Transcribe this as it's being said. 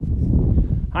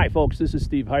Hi folks, this is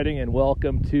Steve Heiting and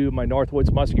welcome to my Northwoods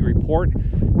Muskie Report.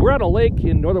 We're on a lake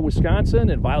in northern Wisconsin,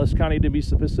 in Vilas County to be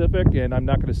specific, and I'm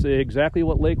not going to say exactly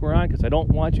what lake we're on because I don't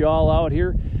want you all out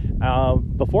here.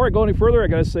 Before I go any further, I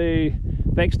got to say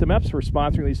thanks to MEPS for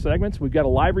sponsoring these segments. We've got a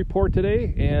live report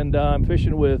today, and I'm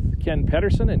fishing with Ken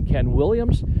Pedersen and Ken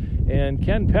Williams. And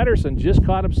Ken Pedersen just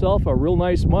caught himself a real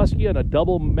nice muskie and a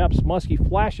double MEPS muskie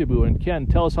flashaboo. And Ken,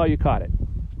 tell us how you caught it.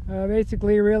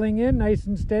 Basically reeling in nice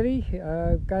and steady.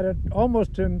 Got it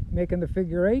almost to making the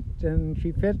figure eight, and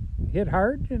she hit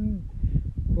hard, and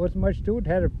wasn't much to it.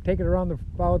 Had to take it around the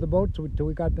bow of the boat until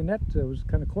we got the net, so it was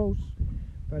kind of close.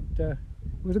 But it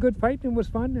was a good fight and was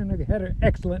fun, and I had an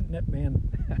excellent net man.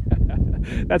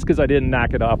 That's because I didn't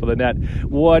knock it off of the net.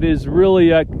 What is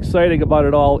really exciting about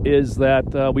it all is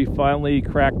that we finally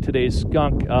cracked today's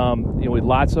skunk. With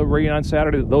lots of rain on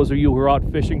Saturday. Those of you who are out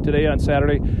fishing today on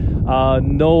Saturday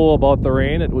know about the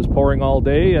rain. It was pouring all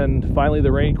day, and finally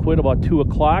the rain quit about 2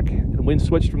 o'clock. And the wind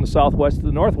switched from the southwest to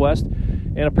the northwest,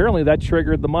 and apparently that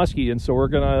triggered the muskie. And so we're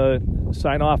going to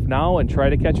sign off now and try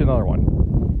to catch another one.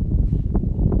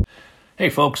 Hey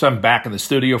folks, I'm back in the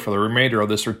studio for the remainder of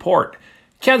this report.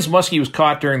 Ken's muskie was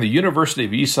caught during the University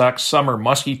of Esau's Summer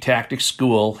Muskie Tactics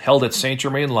School held at St.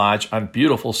 Germain Lodge on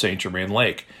beautiful St. Germain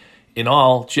Lake. In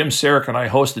all, Jim Sarek and I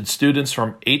hosted students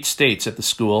from 8 states at the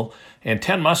school, and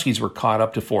 10 muskies were caught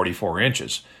up to 44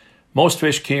 inches. Most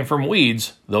fish came from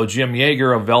weeds, though Jim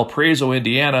Yeager of Valparaiso,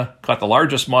 Indiana, caught the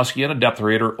largest muskie and a depth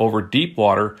raider over deep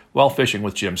water while fishing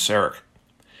with Jim Sarek.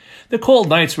 The cold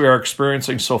nights we are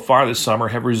experiencing so far this summer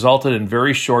have resulted in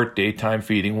very short daytime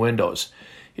feeding windows.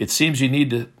 It seems you need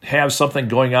to have something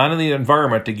going on in the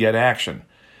environment to get action.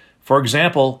 For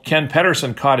example, Ken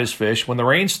Pedersen caught his fish when the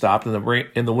rain stopped and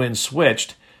the wind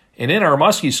switched, and in our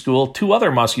muskie school, 2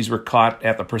 other muskies were caught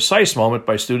at the precise moment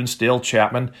by students Dale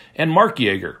Chapman and Mark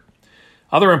Yeager.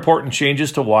 Other important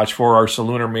changes to watch for are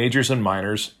solunar majors and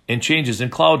minors, and changes in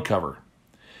cloud cover.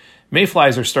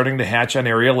 Mayflies are starting to hatch on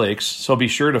area lakes, so be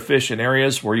sure to fish in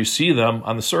areas where you see them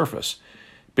on the surface.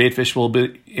 Baitfish will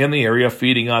be in the area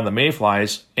feeding on the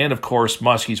mayflies, and of course,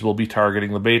 muskies will be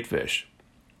targeting the baitfish.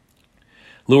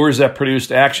 Lures that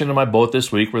produced action in my boat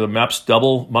this week were the MEPS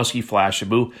double muskie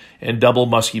flashaboo and double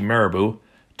muskie marabou,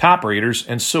 top raiders,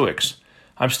 and suics.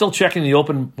 I'm still checking the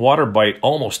open water bite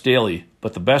almost daily,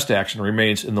 but the best action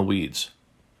remains in the weeds.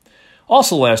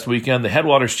 Also last weekend, the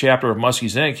Headwaters chapter of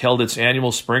Muskies Inc. held its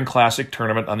annual Spring Classic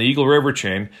tournament on the Eagle River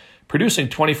chain, producing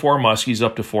 24 muskies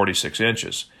up to 46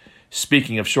 inches.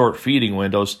 Speaking of short feeding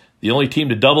windows, the only team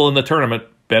to double in the tournament,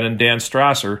 Ben and Dan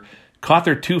Strasser, caught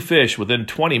their 2 fish within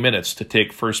 20 minutes to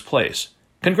take first place.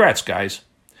 Congrats, guys.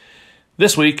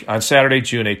 This week, on Saturday,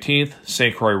 June 18th,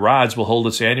 St. Croix Rods will hold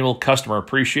its annual Customer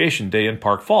Appreciation Day in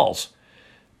Park Falls.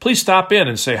 Please stop in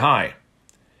and say hi.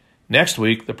 Next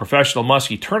week, the Professional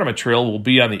Muskie Tournament Trail will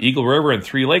be on the Eagle River and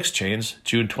Three Lakes chains,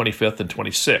 June 25th and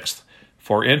 26th.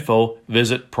 For info,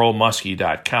 visit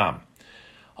promuskie.com.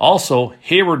 Also,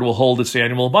 Hayward will hold its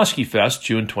annual Muskie Fest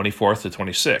June 24th to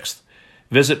 26th.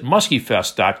 Visit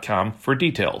muskiefest.com for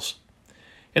details.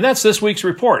 And that's this week's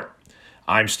report.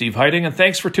 I'm Steve Heiting, and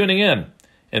thanks for tuning in.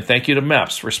 And thank you to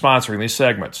MEPS for sponsoring these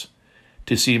segments.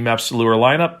 To see MEPS' lure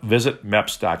lineup, visit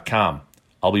meps.com.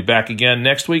 I'll be back again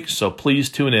next week, so please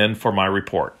tune in for my report.